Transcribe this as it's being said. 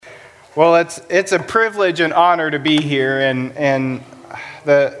Well, it's a privilege and honor to be here, and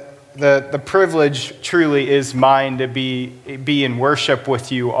the privilege truly is mine to be in worship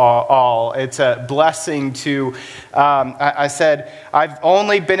with you all. It's a blessing to. I said I've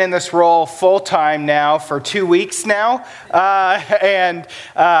only been in this role full time now for 2 weeks now, and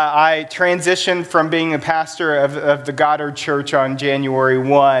I transitioned from being a pastor of the Goddard Church on January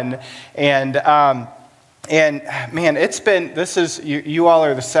 1, And man, you all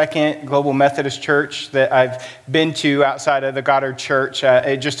are the second Global Methodist church that I've been to outside of the Goddard Church,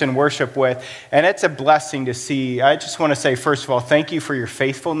 just in worship with. And it's a blessing to see. I just want to say, first of all, thank you for your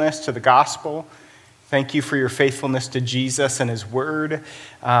faithfulness to the gospel. Thank you for your faithfulness to Jesus and his word.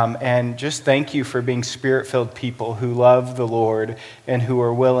 And just thank you for being spirit-filled people who love the Lord and who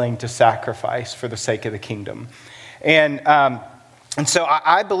are willing to sacrifice for the sake of the kingdom. And so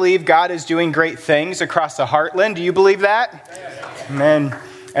I believe God is doing great things across the heartland. Do you believe that? Yes. Amen.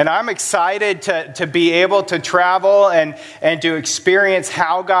 And I'm excited to be able to travel and to experience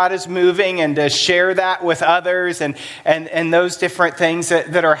how God is moving and to share that with others and those different things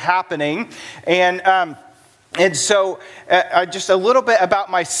that are happening. And so just a little bit about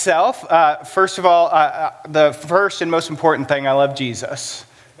myself. First of all, the first and most important thing, I love Jesus.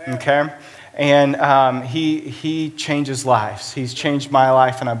 Okay? And he changes lives. He's changed my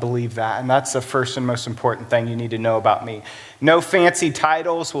life, and I believe that. And that's the first and most important thing you need to know about me. No fancy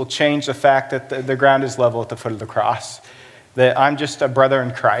titles will change the fact that the ground is level at the foot of the cross. That I'm just a brother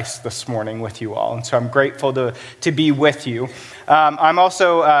in Christ this morning with you all. And so I'm grateful to be with you. I'm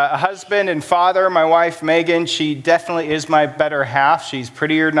also a husband and father. My wife, Megan, she definitely is my better half. She's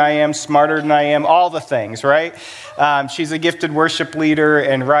prettier than I am, smarter than I am, all the things, right? She's a gifted worship leader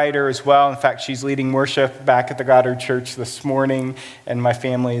and writer as well. In fact, she's leading worship back at the Goddard Church this morning, and my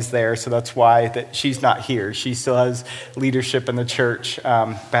family is there, so that's why that she's not here. She still has leadership in the church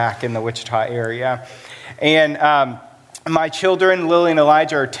back in the Wichita area. And my children, Lily and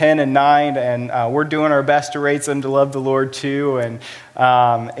Elijah, are 10 and 9, and we're doing our best to raise them to love the Lord too. And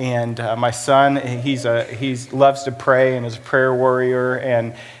my son, he loves to pray and is a prayer warrior.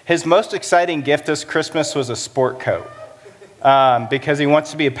 And his most exciting gift this Christmas was a sport coat, because he wants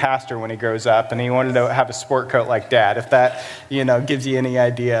to be a pastor when he grows up, and he wanted to have a sport coat like Dad. If that gives you any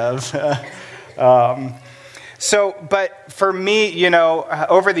idea of. But for me,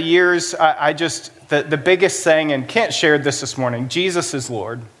 over the years, the biggest thing, and Kent shared this morning, Jesus is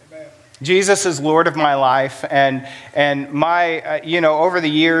Lord. Amen. Jesus is Lord of my life. And my, over the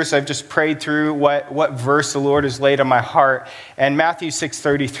years, I've just prayed through what verse the Lord has laid on my heart. And Matthew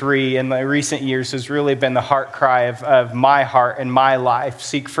 6:33 in the recent years has really been the heart cry of my heart and my life.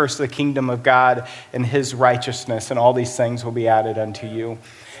 Seek first the kingdom of God and his righteousness, and all these things will be added unto you.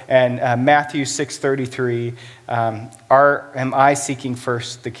 And Matthew 6:33, am I seeking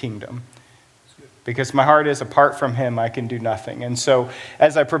first the kingdom? Because my heart is, apart from him, I can do nothing. And so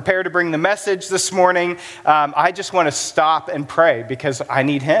as I prepare to bring the message this morning, I just want to stop and pray because I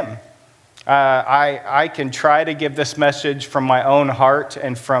need him. I can try to give this message from my own heart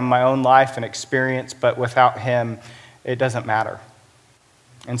and from my own life and experience, but without him, it doesn't matter.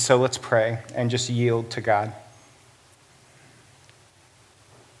 And so let's pray and just yield to God.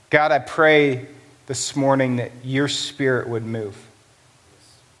 God, I pray this morning that your spirit would move.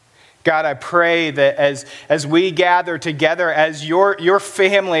 God, I pray that as we gather together as your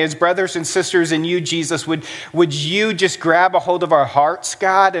family, as brothers and sisters in you, Jesus, would you just grab a hold of our hearts,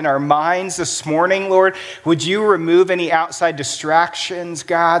 God, and our minds this morning, Lord? Would you remove any outside distractions,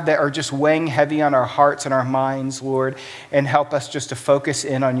 God, that are just weighing heavy on our hearts and our minds, Lord, and help us just to focus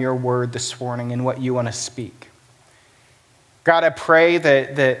in on your word this morning and what you want to speak. God, I pray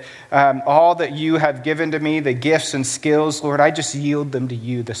that all that you have given to me, the gifts and skills, Lord, I just yield them to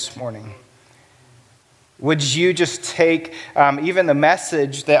you this morning. Would you just take even the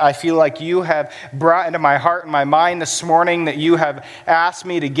message that I feel like you have brought into my heart and my mind this morning, that you have asked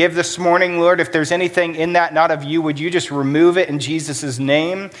me to give this morning, Lord, if there's anything in that not of you, would you just remove it in Jesus'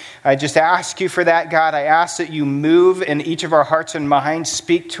 name? I just ask you for that, God. I ask that you move in each of our hearts and minds,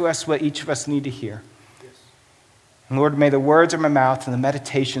 speak to us what each of us need to hear. And Lord, may the words of my mouth and the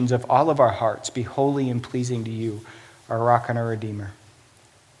meditations of all of our hearts be holy and pleasing to you, our rock and our redeemer.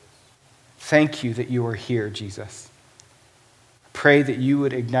 Thank you that you are here, Jesus. I pray that you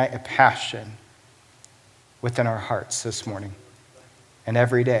would ignite a passion within our hearts this morning. And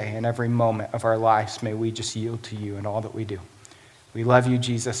every day and every moment of our lives, may we just yield to you in all that we do. We love you,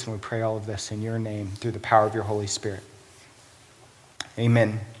 Jesus, and we pray all of this in your name through the power of your Holy Spirit.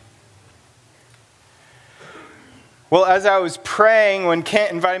 Amen. Well, as I was praying, when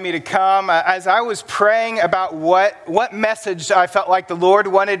Kent invited me to come, as I was praying about what message I felt like the Lord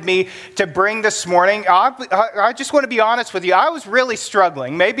wanted me to bring this morning, I just want to be honest with you. I was really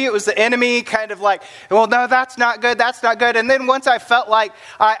struggling. Maybe it was the enemy kind of like, well, no, that's not good, that's not good. And then once I felt like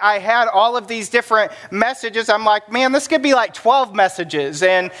I had all of these different messages, I'm like, man, this could be like 12 messages.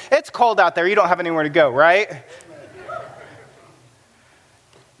 And it's cold out there. You don't have anywhere to go, right?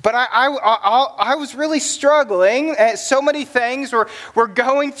 But I was really struggling. So many things were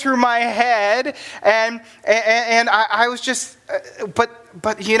going through my head, and I was just,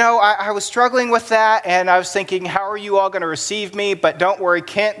 but you know, I was struggling with that, and I was thinking, how are you all going to receive me? But don't worry,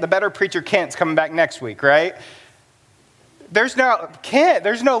 Kent, the better preacher Kent's coming back next week, right? There's no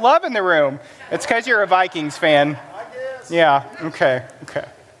love in the room. It's because you're a Vikings fan. Yeah. Okay.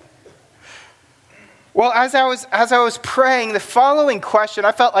 Well, as I was praying, the following question,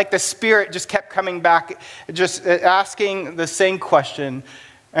 I felt like the Spirit just kept coming back, just asking the same question.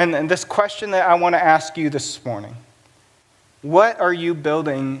 And this question that I want to ask you this morning. What are you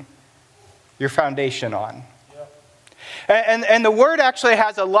building your foundation on? And the Word actually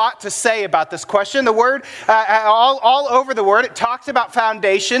has a lot to say about this question. The Word, all over the Word, it talks about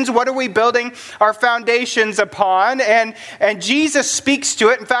foundations. What are we building our foundations upon? And Jesus speaks to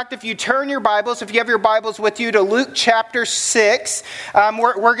it. In fact, if you turn your Bibles, if you have your Bibles with you, to Luke chapter 6,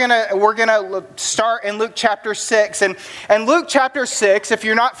 we're gonna start in Luke chapter 6. And Luke chapter 6, if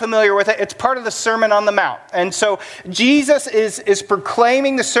you're not familiar with it, it's part of the Sermon on the Mount. And so Jesus is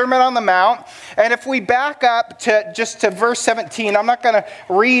proclaiming the Sermon on the Mount. And if we back up to verse 17, I'm not going to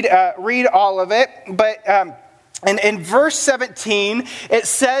read all of it, but in verse 17, it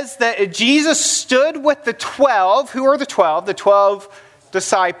says that Jesus stood with the 12. Who are the 12? The 12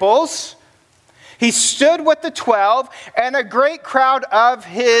 disciples. He stood with the 12 and a great crowd of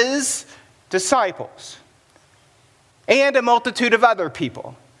his disciples and a multitude of other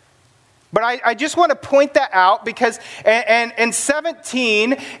people. But I just want to point that out because in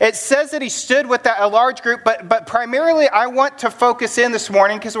 17, it says that he stood with a large group, but primarily I want to focus in this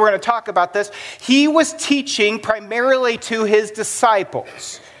morning because we're going to talk about this. He was teaching primarily to his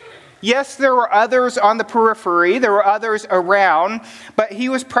disciples. Yes, there were others on the periphery, there were others around, but he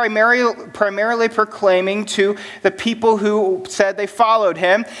was primarily proclaiming to the people who said they followed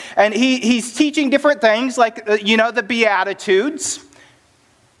him. And he's teaching different things like, the Beatitudes.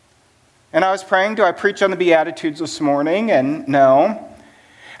 And I was praying, do I preach on the Beatitudes this morning? And no.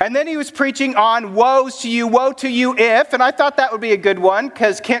 And then he was preaching on woe to you if. And I thought that would be a good one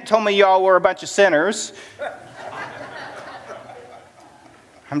because Kent told me y'all were a bunch of sinners.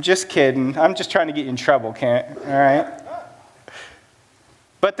 I'm just kidding. I'm just trying to get you in trouble, Kent. All right.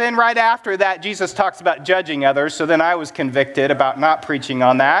 But then right after that, Jesus talks about judging others. So then I was convicted about not preaching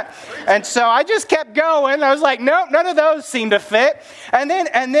on that. And so I just kept going. I was like, nope, none of those seem to fit. And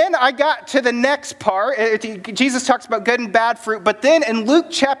then I got to the next part. Jesus talks about good and bad fruit. But then in Luke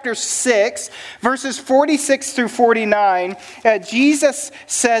chapter 6, verses 46 through 49, Jesus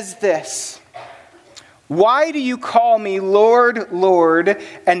says this. Why do you call me Lord, Lord,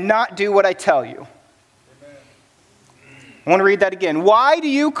 and not do what I tell you? I want to read that again. Why do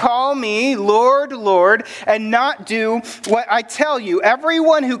you call me Lord, Lord, and not do what I tell you?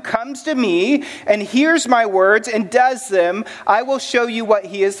 Everyone who comes to me and hears my words and does them, I will show you what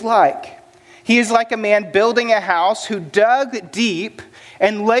he is like. He is like a man building a house who dug deep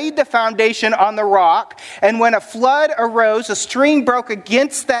and laid the foundation on the rock. And when a flood arose, a stream broke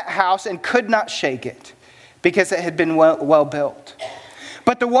against that house and could not shake it because it had been well built.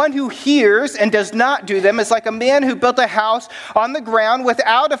 But the one who hears and does not do them is like a man who built a house on the ground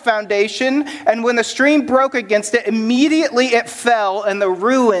without a foundation, and when the stream broke against it, immediately it fell, and the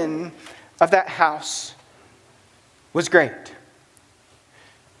ruin of that house was great.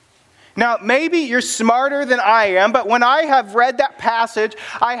 Now, maybe you're smarter than I am, but when I have read that passage,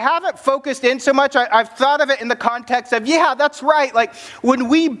 I haven't focused in so much. I've thought of it in the context of, yeah, that's right. Like when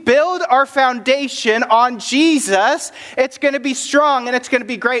we build our foundation on Jesus, it's going to be strong and it's going to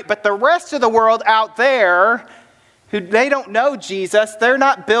be great. But the rest of the world out there, who they don't know Jesus, they're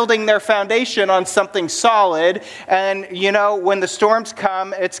not building their foundation on something solid. And, when the storms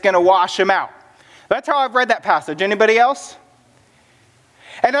come, it's going to wash them out. That's how I've read that passage. Anybody else?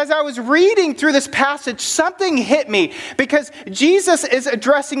 And as I was reading through this passage, something hit me because Jesus is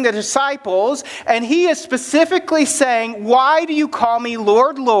addressing the disciples and he is specifically saying, why do you call me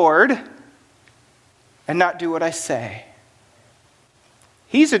Lord, Lord, and not do what I say?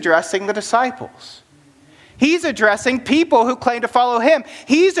 He's addressing the disciples. He's addressing people who claim to follow him.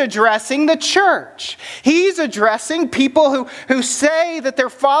 He's addressing the church. He's addressing people who say that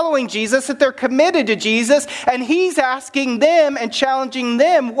they're following Jesus, that they're committed to Jesus, and he's asking them and challenging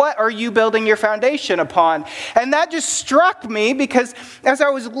them, what are you building your foundation upon? And that just struck me because as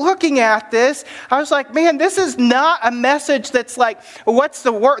I was looking at this, I was like, man, this is not a message that's like, what's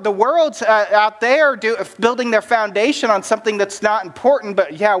the world's out there building their foundation on something that's not important,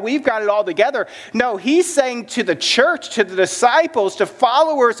 but yeah, we've got it all together. No, he's saying to the church, to the disciples, to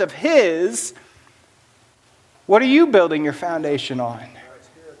followers of his, what are you building your foundation on?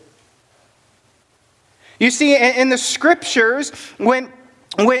 You see, in the scriptures, when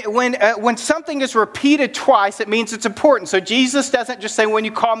something is repeated twice, it means it's important. So Jesus doesn't just say, when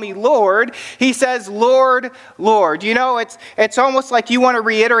you call me Lord, he says, Lord, Lord. You know, it's almost like you want to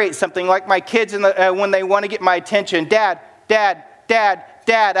reiterate something, like my kids when they want to get my attention. Dad, Dad, Dad,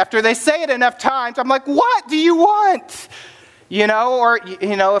 Dad. After they say it enough times, I'm like, what do you want? You know, or,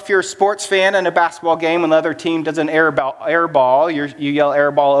 you know, if you're a sports fan in a basketball game and the other team does an air ball, you yell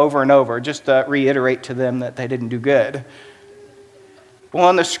air ball over and over just to reiterate to them that they didn't do good. Well,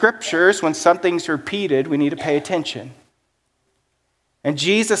 in the scriptures, when something's repeated, we need to pay attention. And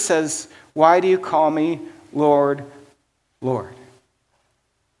Jesus says, why do you call me Lord, Lord?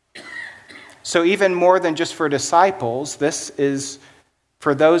 So even more than just for disciples, this is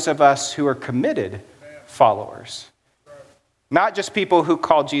for those of us who are committed followers. Not just people who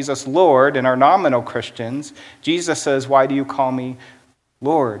call Jesus Lord and are nominal Christians. Jesus says, why do you call me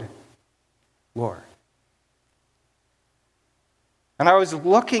Lord, Lord? And I was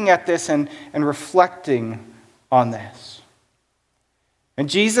looking at this and reflecting on this. And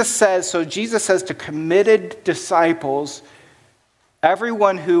Jesus says to committed disciples,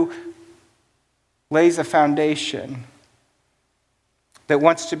 everyone who lays a foundation that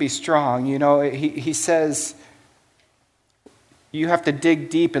wants to be strong, you know, he says you have to dig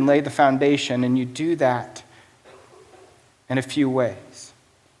deep and lay the foundation, and you do that in a few ways.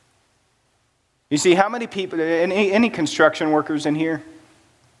 You see, how many people, any construction workers in here?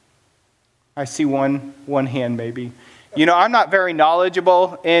 I see one hand maybe. You know, I'm not very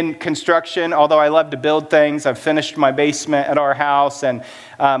knowledgeable in construction, although I love to build things. I've finished my basement at our house, and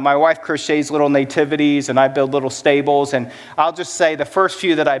my wife crochets little nativities, and I build little stables. And I'll just say the first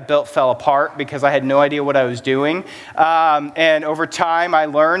few that I built fell apart because I had no idea what I was doing. And over time, I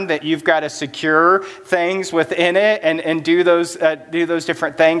learned that you've got to secure things within it and do those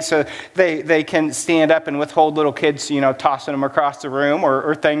different things so they can stand up and withhold little kids, you know, tossing them across the room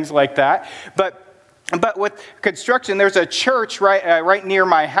or things like that. But with construction, there's a church right near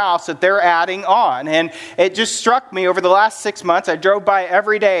my house that they're adding on. And it just struck me over the last 6 months. I drove by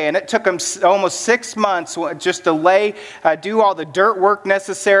every day, and it took them almost 6 months just to do all the dirt work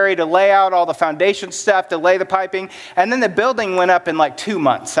necessary, to lay out all the foundation stuff, to lay the piping. And then the building went up in like 2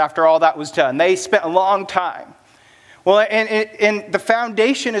 months after all that was done. They spent a long time. Well, and the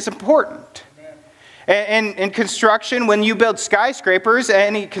foundation is important. And in construction, when you build skyscrapers,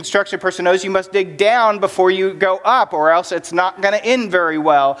 any construction person knows you must dig down before you go up, or else it's not going to end very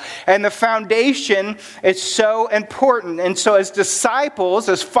well. And the foundation is so important. And so as disciples,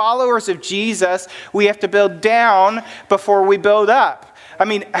 as followers of Jesus, we have to build down before we build up. I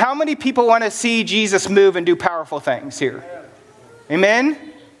mean, how many people want to see Jesus move and do powerful things here? Amen?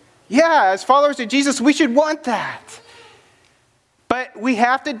 Yeah, as followers of Jesus, we should want that. But we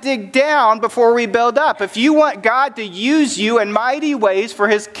have to dig down before we build up. If you want God to use you in mighty ways for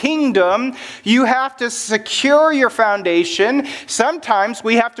his kingdom, you have to secure your foundation. Sometimes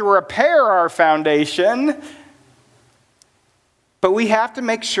we have to repair our foundation. But we have to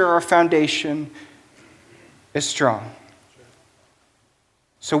make sure our foundation is strong.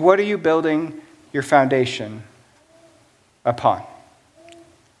 So what are you building your foundation upon?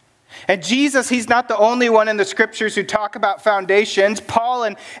 And Jesus, he's not the only one in the scriptures who talk about foundations. Paul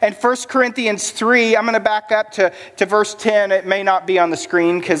in 1 Corinthians 3, I'm going to back up to verse 10. It may not be on the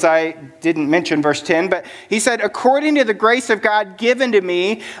screen because I didn't mention verse 10. But he said, according to the grace of God given to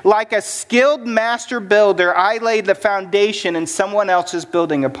me, like a skilled master builder, I laid the foundation and someone else is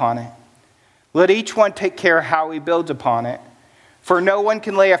building upon it. Let each one take care how he builds upon it. For no one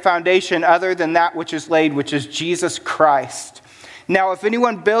can lay a foundation other than that which is laid, which is Jesus Christ. Now, if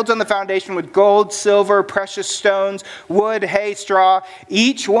anyone builds on the foundation with gold, silver, precious stones, wood, hay, straw,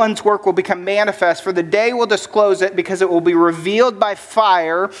 each one's work will become manifest, for the day will disclose it, because it will be revealed by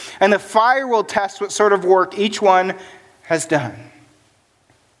fire, and the fire will test what sort of work each one has done.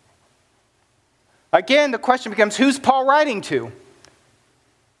 Again, the question becomes, who's Paul writing to?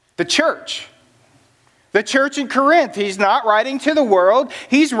 The church. The church in Corinth. He's not writing to the world.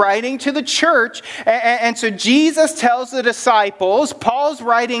 He's writing to the church. And so Jesus tells the disciples, Paul's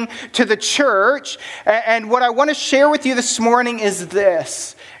writing to the church. And what I want to share with you this morning is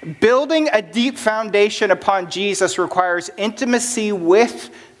this. Building a deep foundation upon Jesus requires intimacy with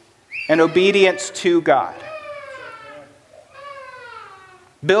and obedience to God.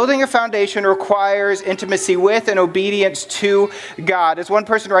 Building a foundation requires intimacy with and obedience to God. As one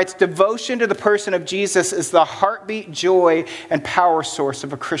person writes, devotion to the person of Jesus is the heartbeat, joy, and power source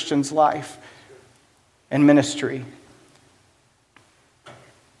of a Christian's life and ministry.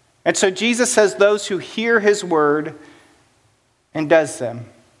 And so Jesus says those who hear his word and does them.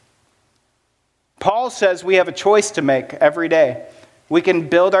 Paul says we have a choice to make every day. We can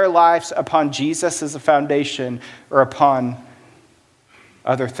build our lives upon Jesus as a foundation or upon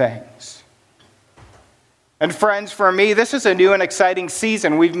other things. And friends, for me, this is a new and exciting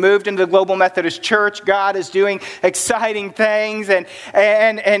season. We've moved into the Global Methodist Church. God is doing exciting things,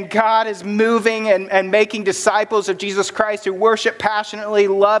 and God is moving and making disciples of Jesus Christ who worship passionately,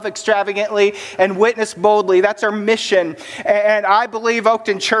 love extravagantly, and witness boldly. That's our mission. And I believe,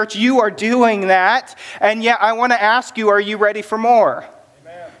 Oakton Church, you are doing that. And yet I want to ask you, are you ready for more?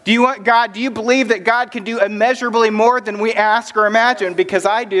 Do you believe that God can do immeasurably more than we ask or imagine? Because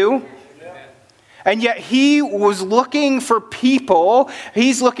I do. And yet he was looking for people.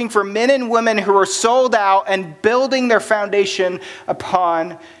 He's looking for men and women who are sold out and building their foundation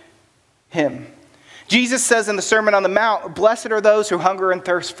upon him. Jesus says in the Sermon on the Mount, blessed are those who hunger and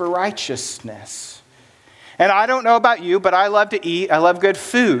thirst for righteousness. And I don't know about you, but I love to eat. I love good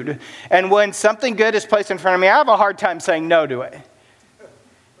food. And when something good is placed in front of me, I have a hard time saying no to it.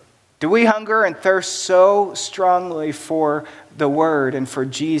 Do we hunger and thirst so strongly for the Word and for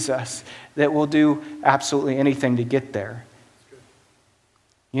Jesus that we'll do absolutely anything to get there?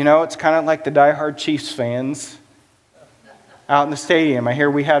 You know, it's kind of like the diehard Chiefs fans out in the stadium. I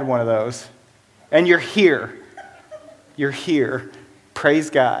hear we had one of those. And you're here. You're here. Praise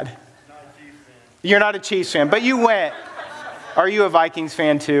God. You're not a Chiefs fan, but you went. Are you a Vikings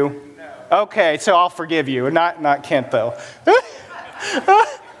fan too? No. Okay, so I'll forgive you. Not Kent, though.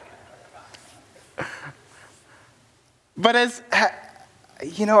 But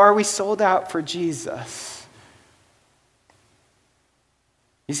are we sold out for Jesus?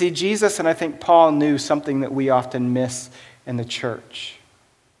 You see, Jesus, and I think Paul knew something that we often miss in the church.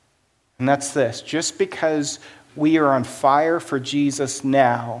 And that's this. Just because we are on fire for Jesus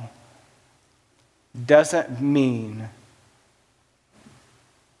now doesn't mean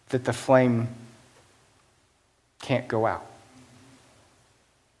that the flame can't go out.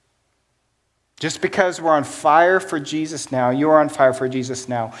 Just because we're on fire for Jesus now, you're on fire for Jesus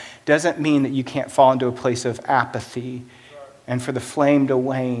now, doesn't mean that you can't fall into a place of apathy and for the flame to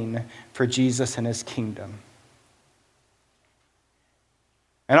wane for Jesus and his kingdom.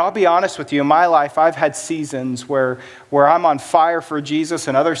 And I'll be honest with you, in my life, I've had seasons where I'm on fire for Jesus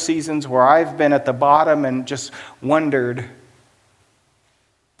and other seasons where I've been at the bottom and just wondered,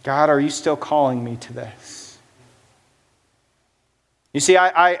 God, are you still calling me to this? You see,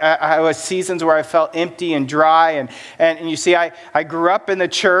 I was seasons where I felt empty and dry. And you see, I grew up in the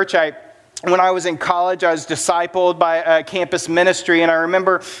church. When I was in college, I was discipled by a campus ministry. And I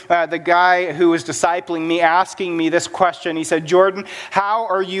remember the guy who was discipling me asking me this question. He said, Jordan, how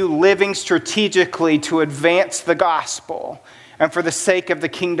are you living strategically to advance the gospel and for the sake of the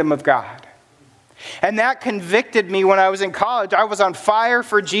kingdom of God? And that convicted me when I was in college. I was on fire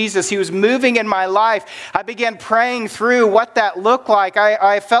for Jesus. He was moving in my life. I began praying through what that looked like.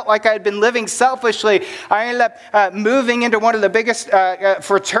 I felt like I had been living selfishly. I ended up moving into one of the biggest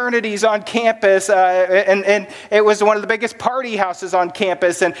fraternities on campus. And it was one of the biggest party houses on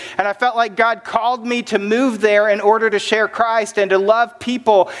campus. And I felt like God called me to move there in order to share Christ and to love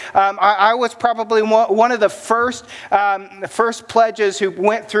people. I was probably one of the first pledges who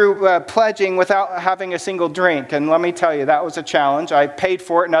went through pledging without having a single drink. And let me tell you, that was a challenge. I paid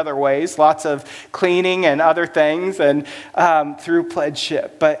for it in other ways, lots of cleaning and other things, and through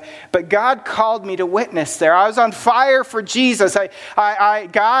pledgeship. But God called me to witness there. I was on fire for Jesus.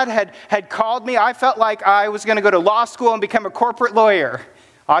 God had called me. I felt like I was going to go to law school and become a corporate lawyer.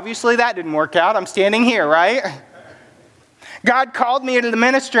 Obviously, that didn't work out. I'm standing here, right? God called me into the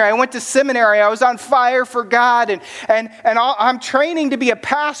ministry. I went to seminary. I was on fire for God. And I'm training to be a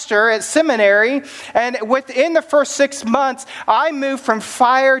pastor at seminary. And within the first 6 months, I moved from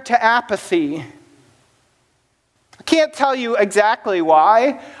fire to apathy. I can't tell you exactly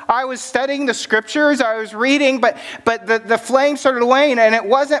why. I was studying the scriptures, I was reading, but the flame started waning, and it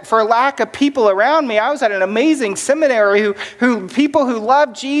wasn't for lack of people around me. I was at an amazing seminary who people who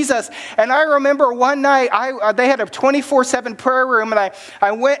loved Jesus. And I remember one night, they had a 24/7 prayer room, and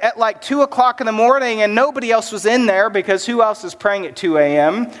I went at like 2 o'clock in the morning, and nobody else was in there because who else is praying at 2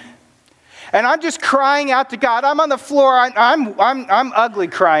 a.m.? And I'm just crying out to God. I'm on the floor. I'm ugly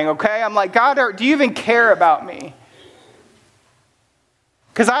crying, okay? I'm like, God, do you even care about me?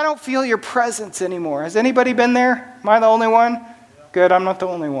 Because I don't feel your presence anymore. Has anybody been there? Am I the only one? Good, I'm not the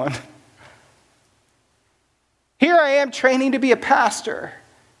only one. Here I am training to be a pastor.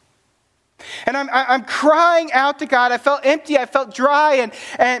 And I'm crying out to God. I felt empty. I felt dry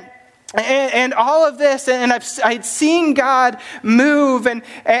and all of this. And I'd seen God move.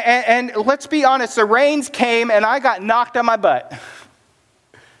 And let's be honest, the rains came and I got knocked on my butt.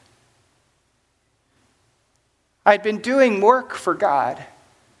 I'd been doing work for God.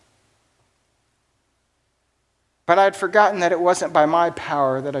 But I'd forgotten that it wasn't by my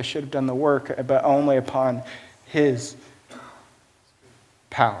power that I should have done the work, but only upon His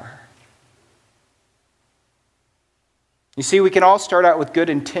power. You see, we can all start out with good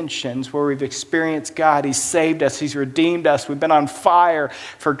intentions where we've experienced God. He's saved us. He's redeemed us. We've been on fire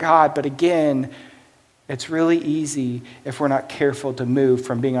for God. But again, it's really easy if we're not careful to move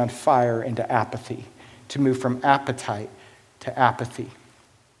from being on fire into apathy, to move from appetite to apathy.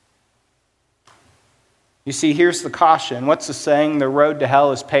 You see, here's the caution. What's the saying? The road to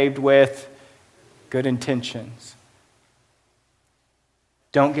hell is paved with good intentions.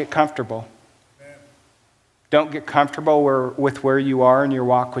 Don't get comfortable. Don't get comfortable with where you are in your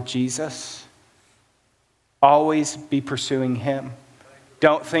walk with Jesus. Always be pursuing Him.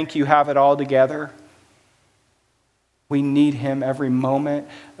 Don't think you have it all together. We need Him every moment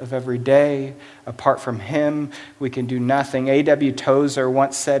of every day. Apart from Him, we can do nothing. A.W. Tozer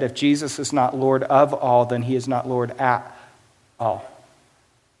once said, if Jesus is not Lord of all, then He is not Lord at all.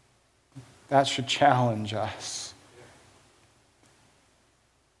 That should challenge us.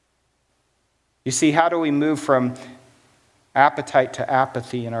 You see, how do we move from appetite to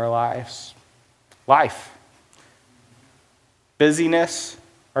apathy in our lives? Life. Busyness.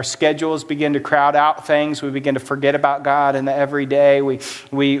 Our schedules begin to crowd out things. We begin to forget about God in the everyday. We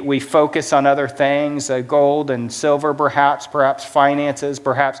focus on other things, gold and silver perhaps finances,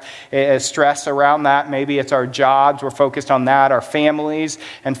 perhaps stress around that. Maybe it's our jobs. We're focused on that. Our families,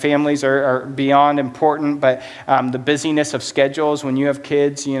 and families are beyond important. But the busyness of schedules, when you have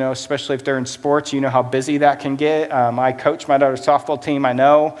kids, especially if they're in sports, you know how busy that can get. I coach my daughter's softball team, I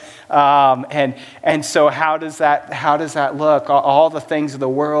know. And so how does that look? All the things of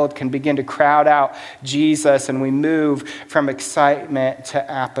the world can begin to crowd out Jesus, and we move from excitement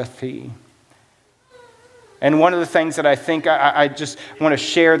to apathy. And one of the things that I think I just want to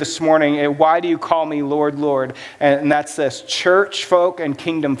share this morning is, why do you call me Lord, Lord? And that's this: church folk and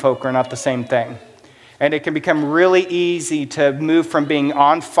kingdom folk are not the same thing. And it can become really easy to move from being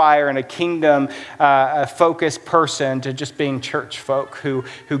on fire and a kingdom-focused person to just being church folk who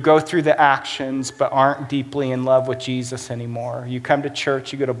go through the actions but aren't deeply in love with Jesus anymore. You come to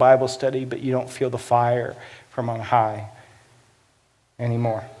church, you go to Bible study, but you don't feel the fire from on high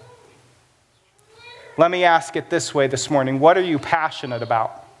anymore. Let me ask it this way this morning. What are you passionate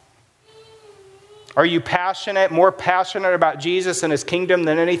about? Are you more passionate about Jesus and His kingdom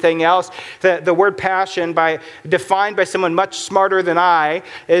than anything else? The word passion, defined by someone much smarter than I,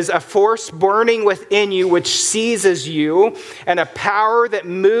 is a force burning within you which seizes you, and a power that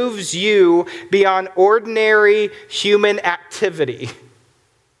moves you beyond ordinary human activity.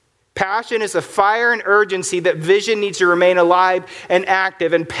 Passion is a fire and urgency that vision needs to remain alive and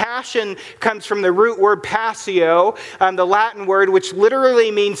active. And passion comes from the root word passio, the Latin word, which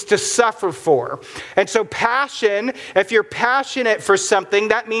literally means to suffer for. And so passion, if you're passionate for something,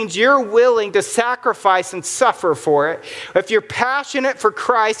 that means you're willing to sacrifice and suffer for it. If you're passionate for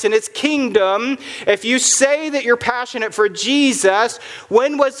Christ and His kingdom, if you say that you're passionate for Jesus,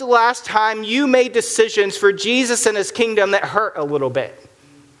 when was the last time you made decisions for Jesus and His kingdom that hurt a little bit?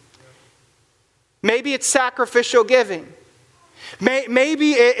 Maybe it's sacrificial giving.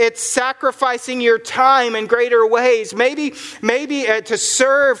 Maybe it's sacrificing your time in greater ways. Maybe to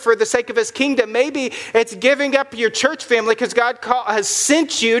serve for the sake of His kingdom. Maybe it's giving up your church family because God has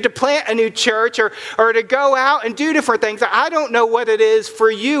sent you to plant a new church or to go out and do different things. I don't know what it is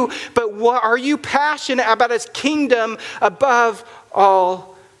for you, but what are you passionate about His kingdom above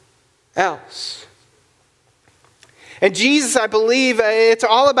all else? And Jesus, I believe, it's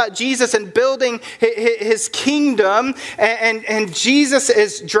all about Jesus and building his kingdom. And Jesus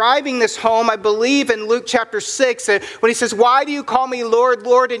is driving this home, I believe, in Luke chapter 6, when he says, why do you call me Lord,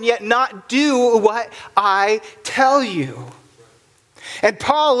 Lord, and yet not do what I tell you? And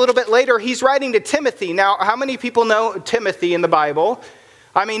Paul, a little bit later, he's writing to Timothy. Now, how many people know Timothy in the Bible?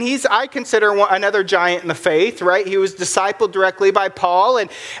 I mean, I consider another giant in the faith, right? He was discipled directly by Paul.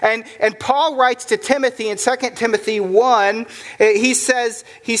 And Paul writes to Timothy in 2 Timothy 1, he says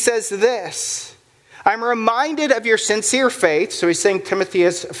this, I'm reminded of your sincere faith. So he's saying Timothy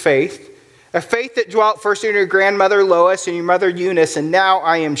has faith. A faith that dwelt first in your grandmother Lois and your mother Eunice, and now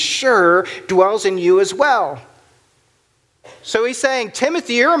I am sure dwells in you as well. So he's saying,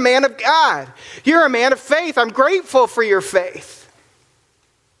 Timothy, you're a man of God. You're a man of faith. I'm grateful for your faith.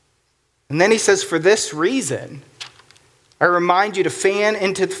 And then he says, for this reason, I remind you to fan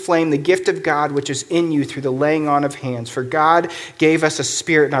into the flame the gift of God which is in you through the laying on of hands. For God gave us a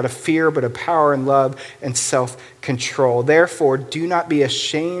spirit not of fear, but of power and love and self-control. Therefore, do not be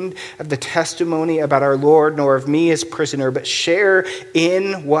ashamed of the testimony about our Lord, nor of me as prisoner, but share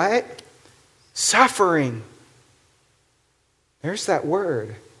in what? Suffering. There's that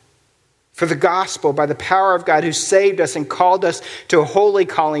word. For the gospel, by the power of God who saved us and called us to a holy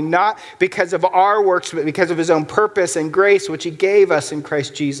calling, not because of our works, but because of his own purpose and grace, which he gave us in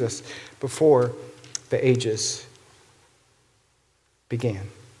Christ Jesus before the ages began.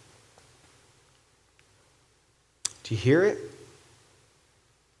 Do you hear it?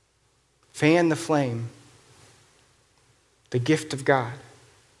 Fan the flame. The gift of God.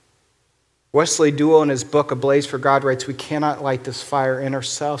 Wesley Duell in his book, A Blaze for God, writes, we cannot light this fire in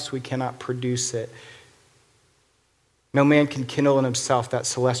ourselves. We cannot produce it. No man can kindle in himself that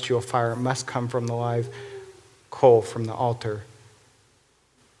celestial fire. It must come from the live coal from the altar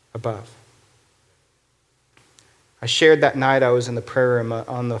above. I shared that night I was in the prayer room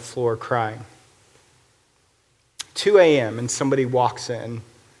on the floor crying. 2 a.m. and somebody walks in.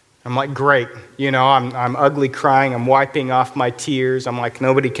 I'm like, great, I'm ugly crying. I'm wiping off my tears. I'm like,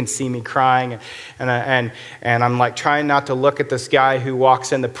 nobody can see me crying. And I'm like trying not to look at this guy who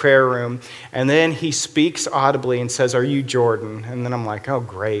walks in the prayer room. And then he speaks audibly and says, are you Jordan? And then I'm like, oh,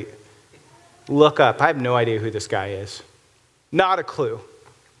 great. Look up. I have no idea who this guy is. Not a clue.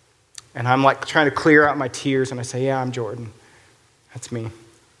 And I'm like trying to clear out my tears. And I say, yeah, I'm Jordan. That's me.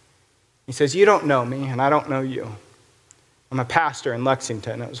 He says, you don't know me and I don't know you. I'm a pastor in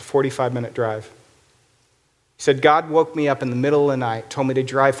Lexington. It was a 45-minute drive. He said, God woke me up in the middle of the night, told me to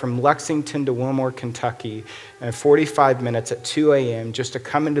drive from Lexington to Wilmore, Kentucky, in 45 minutes at 2 a.m. just to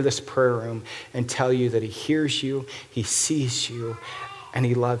come into this prayer room and tell you that he hears you, he sees you, and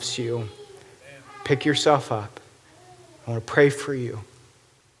he loves you. Pick yourself up. I want to pray for you.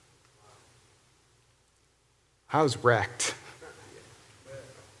 I was wrecked.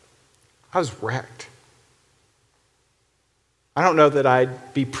 I don't know that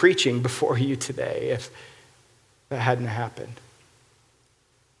I'd be preaching before you today if that hadn't happened.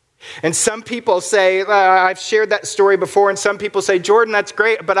 And some people say, I've shared that story before, and some people say, Jordan, that's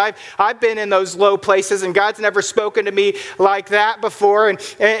great, but I've been in those low places, and God's never spoken to me like that before. And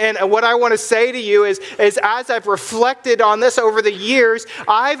what I want to say to you is as I've reflected on this over the years,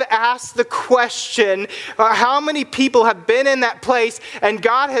 I've asked the question, how many people have been in that place, and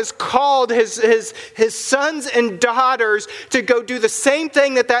God has called his sons and daughters to go do the same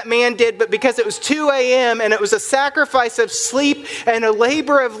thing that man did, but because it was 2 a.m. and it was a sacrifice of sleep and a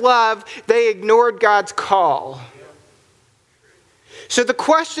labor of love, they ignored God's call. So the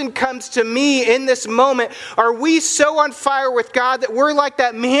question comes to me in this moment, are we so on fire with God that we're like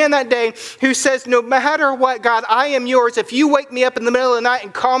that man that day who says, no matter what, God, I am yours. If you wake me up in the middle of the night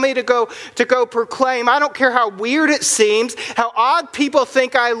and call me to go proclaim, I don't care how weird it seems, how odd people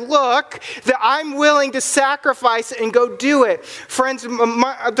think I look, that I'm willing to sacrifice and go do it. Friends,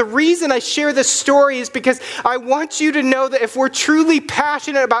 the reason I share this story is because I want you to know that if we're truly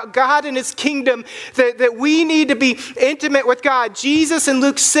passionate about God and his kingdom, that we need to be intimate with God. Jesus in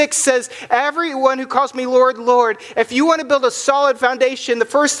Luke 6 says, everyone who calls me Lord, Lord, if you want to build a solid foundation, the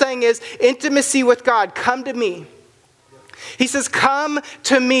first thing is intimacy with God. Come to me. He says, come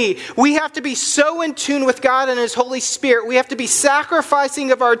to me. We have to be so in tune with God and his Holy Spirit. We have to be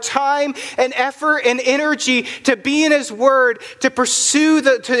sacrificing of our time and effort and energy to be in his word, to pursue,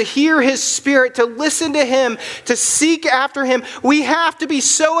 to hear his spirit, to listen to him, to seek after him. We have to be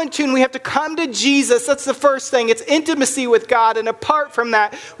so in tune. We have to come to Jesus. That's the first thing. It's intimacy with God. And apart from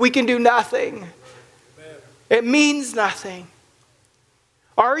that, we can do nothing. It means nothing.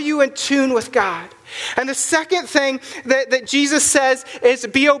 Are you in tune with God? And the second thing that Jesus says is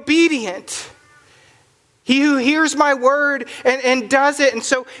be obedient. He who hears my word and does it. And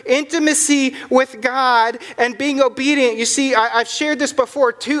so intimacy with God and being obedient. You see, I've shared this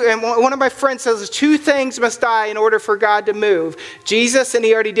before too. And one of my friends says 2 things must die in order for God to move. Jesus, and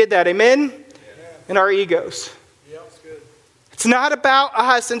he already did that. Amen? Yeah. And our egos. It's not about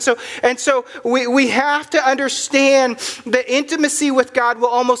us. And so we have to understand that intimacy with God will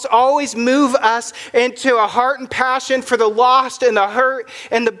almost always move us into a heart and passion for the lost and the hurt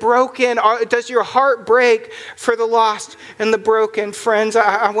and the broken. Does your heart break for the lost and the broken? Friends,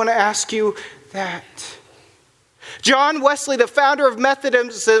 I want to ask you that. John Wesley, the founder of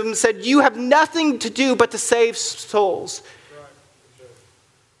Methodism, said, "You have nothing to do but to save souls.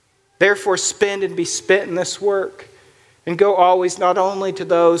 Therefore, spend and be spent in this work. And go always not only to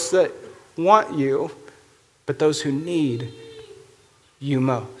those that want you, but those who need you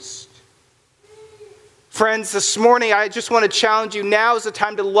most." Friends, this morning I just want to challenge you. Now is the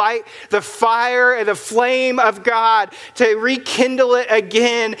time to light the fire and the flame of God, to rekindle it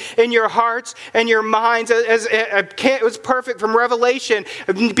again in your hearts and your minds. As it was perfect from Revelation,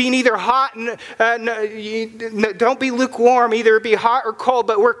 be neither hot, don't be lukewarm, either be hot or cold,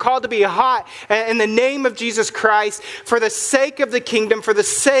 but we're called to be hot in the name of Jesus Christ for the sake of the kingdom, for the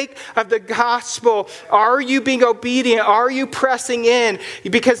sake of the gospel. Are you being obedient? Are you pressing in?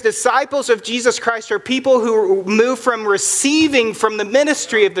 Because disciples of Jesus Christ are people who move from receiving from the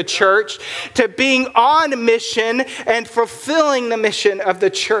ministry of the church to being on mission and fulfilling the mission of the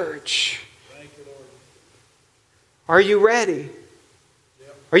church. Thank you, Lord. Are you ready?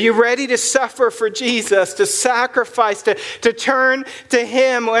 Are you ready to suffer for Jesus, to sacrifice, to turn to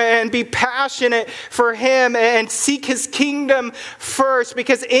him and be passionate for him and seek his kingdom first?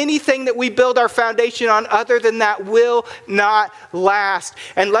 Because anything that we build our foundation on other than that will not last.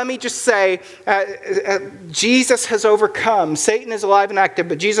 And let me just say, Jesus has overcome. Satan is alive and active,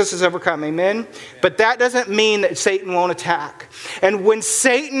 but Jesus has overcome. Amen? But that doesn't mean that Satan won't attack. And when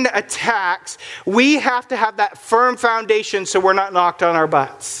Satan attacks, we have to have that firm foundation so we're not knocked on our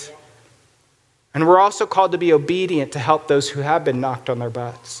butts. And we're also called to be obedient to help those who have been knocked on their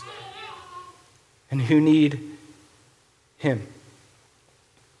butts and who need him.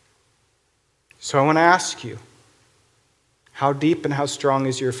 So I want to ask you, how deep and how strong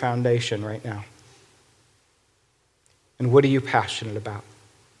is your foundation right now? And what are you passionate about?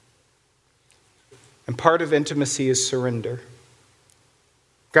 And part of intimacy is surrender.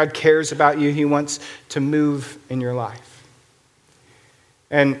 God cares about you. He wants to move in your life.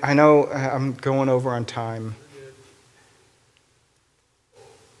 And I know I'm going over on time.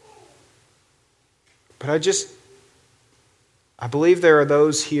 But I believe there are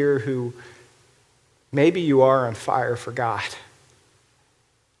those here who maybe you are on fire for God.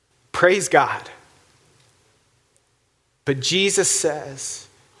 Praise God. But Jesus says,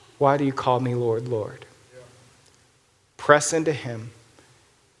 "Why do you call me Lord, Lord?" Press into him.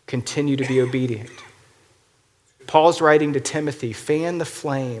 Continue to be obedient. Paul's writing to Timothy, fan the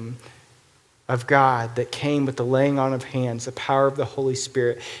flame of God that came with the laying on of hands, the power of the Holy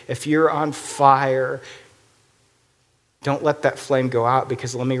Spirit. If you're on fire, don't let that flame go out,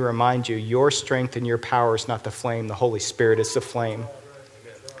 because let me remind you, your strength and your power is not the flame. The Holy Spirit is the flame.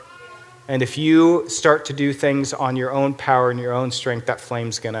 And if you start to do things on your own power and your own strength, that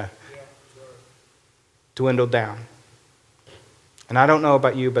flame's going to dwindle down. And I don't know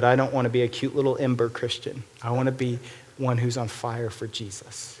about you, but I don't want to be a cute little ember Christian. I want to be one who's on fire for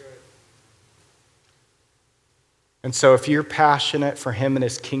Jesus. And so if you're passionate for him and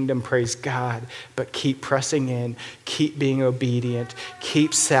his kingdom, praise God. But keep pressing in, keep being obedient,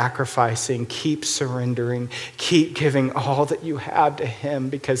 keep sacrificing, keep surrendering, keep giving all that you have to him,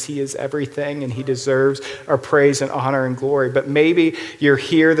 because he is everything and he deserves our praise and honor and glory. But maybe you're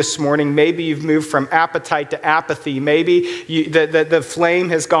here this morning. Maybe you've moved from appetite to apathy. Maybe the flame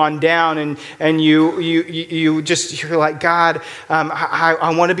has gone down and you're like, God,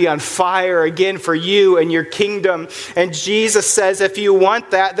 I want to be on fire again for you and your kingdom. And Jesus says, if you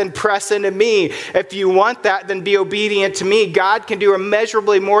want that, then press into me. If you want that, then be obedient to me. God can do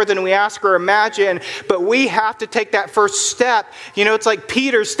immeasurably more than we ask or imagine, but we have to take that first step. You know, it's like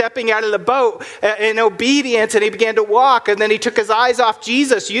Peter stepping out of the boat in obedience, and he began to walk, and then he took his eyes off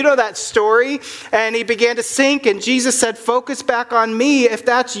Jesus. You know that story. And he began to sink, and Jesus said, focus back on me. If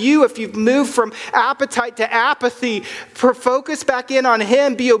that's you, if you've moved from appetite to apathy, focus back in on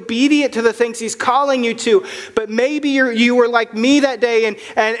him. Be obedient to the things he's calling you to. But maybe you were like me that day,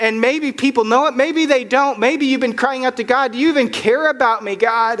 and maybe people know it, maybe they don't. Maybe you've been crying out to God, do you even care about me,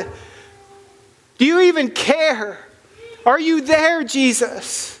 God? Do you even care? Are you there,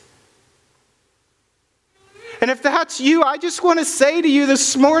 Jesus? And if that's you, I just want to say to you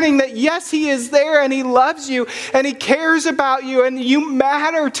this morning that yes, he is there and he loves you and he cares about you and you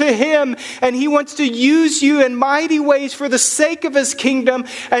matter to him. And he wants to use you in mighty ways for the sake of his kingdom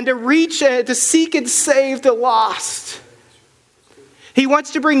and to reach, to seek and save the lost. He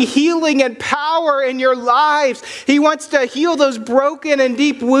wants to bring healing and power in your lives. He wants to heal those broken and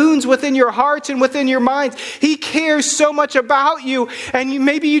deep wounds within your hearts and within your minds. He cares so much about you. And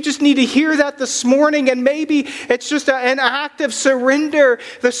maybe you just need to hear that this morning. And maybe it's just an act of surrender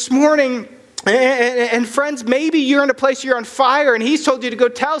this morning. And friends, maybe you're in a place you're on fire and he's told you to go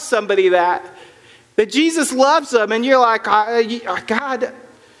tell somebody that Jesus loves them. And you're like, God,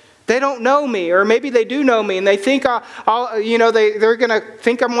 they don't know me, or maybe they do know me, and they think they're going to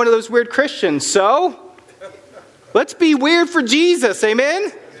think I'm one of those weird Christians. So, let's be weird for Jesus,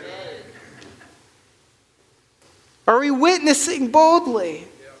 amen? Are we witnessing boldly?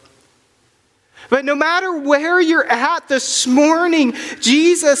 But no matter where you're at this morning,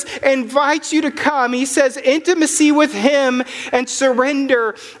 Jesus invites you to come. He says intimacy with him and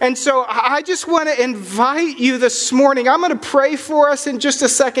surrender. And so I just want to invite you this morning. I'm going to pray for us in just a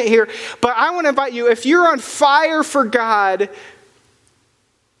second here. But I want to invite you, if you're on fire for God,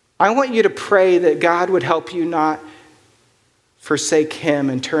 I want you to pray that God would help you not forsake him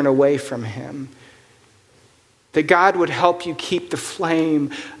and turn away from him. That God would help you keep the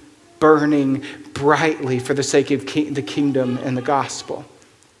flame burning brightly for the sake of the kingdom and the gospel.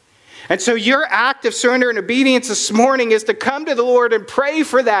 And so your act of surrender and obedience this morning is to come to the Lord and pray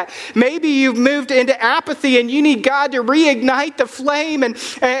for that. Maybe you've moved into apathy and you need God to reignite the flame,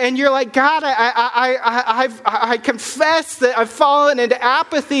 and you're like, God, I confess that I've fallen into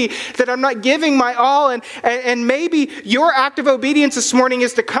apathy, that I'm not giving my all. And maybe your act of obedience this morning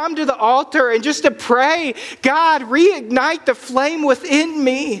is to come to the altar and just to pray, God, reignite the flame within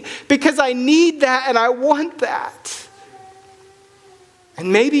me, because I need that and I want that.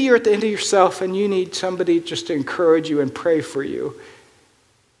 And maybe you're at the end of yourself and you need somebody just to encourage you and pray for you.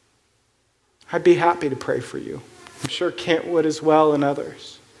 I'd be happy to pray for you. I'm sure Kent would as well, and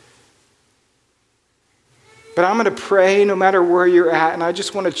others. But I'm going to pray no matter where you're at, and I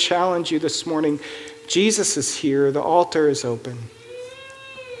just want to challenge you this morning. Jesus is here. The altar is open.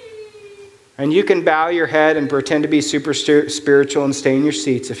 And you can bow your head and pretend to be super spiritual and stay in your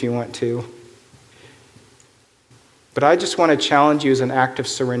seats if you want to. But I just want to challenge you as an act of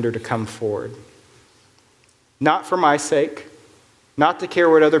surrender to come forward. Not for my sake, not to care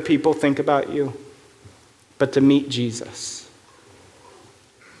what other people think about you, but to meet Jesus.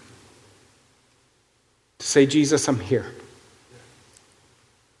 To say, Jesus, I'm here.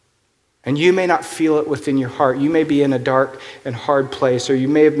 And you may not feel it within your heart. You may be in a dark and hard place, or you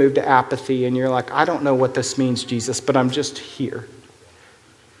may have moved to apathy and you're like, I don't know what this means, Jesus, but I'm just here.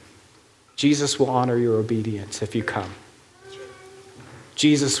 Jesus will honor your obedience if you come.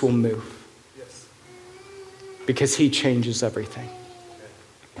 Jesus will move. Because he changes everything.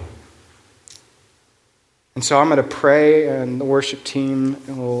 And so I'm going to pray, and the worship team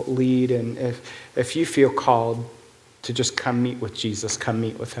will lead. And if you feel called to just come meet with Jesus, come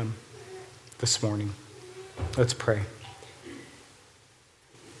meet with him this morning. Let's pray.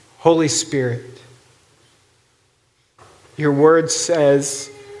 Holy Spirit, your word says,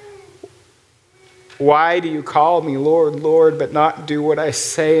 why do you call me Lord, Lord, but not do what I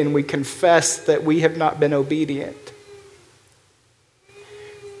say? And we confess that we have not been obedient.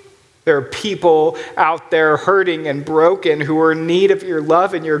 There are people out there hurting and broken who are in need of your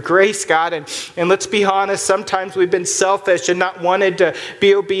love and your grace, God. And let's be honest, sometimes we've been selfish and not wanted to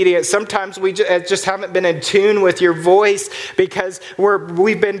be obedient. Sometimes we just haven't been in tune with your voice because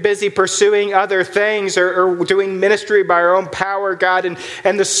we've been busy pursuing other things or doing ministry by our own power, God.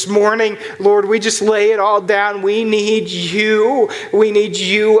 And this morning, Lord, we just lay it all down. We need you. We need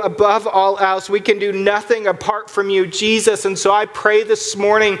you above all else. We can do nothing apart from you, Jesus. And so I pray this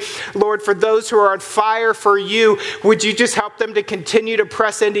morning, Lord, for those who are on fire for you, would you just help them to continue to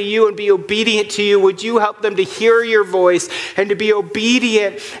press into you and be obedient to you? Would you help them to hear your voice and to be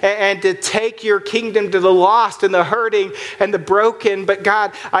obedient and to take your kingdom to the lost and the hurting and the broken? But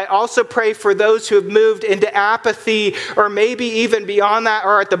God, I also pray for those who have moved into apathy, or maybe even beyond that,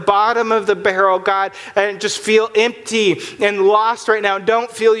 or at the bottom of the barrel, God, and just feel empty and lost right now.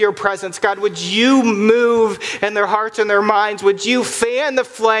 Don't feel your presence. God, would you move in their hearts and their minds? Would you fan the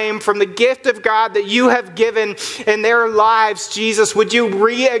flame from the gift of God that you have given in their lives, Jesus? Would you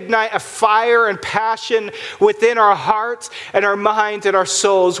reignite a fire and passion within our hearts and our minds and our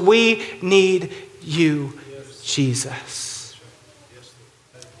souls? We need you, Jesus.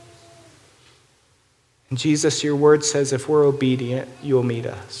 And Jesus, your word says if we're obedient, you'll meet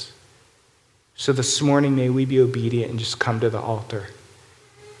us. So this morning, may we be obedient and just come to the altar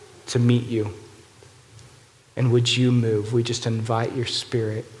to meet you. And would you move? We just invite your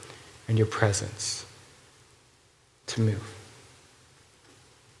Spirit and your presence to move.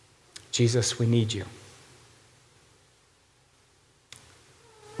 Jesus, we need you.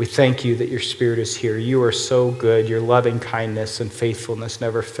 We thank you that your Spirit is here. You are so good. Your loving kindness and faithfulness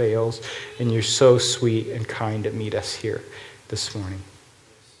never fails. And you're so sweet and kind to meet us here this morning.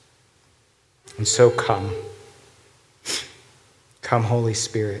 And so come. Come, Holy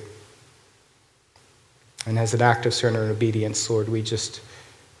Spirit. And as an act of surrender and obedience, Lord, we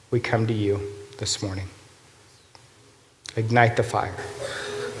come to you this morning. Ignite the fire.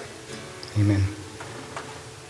 Amen.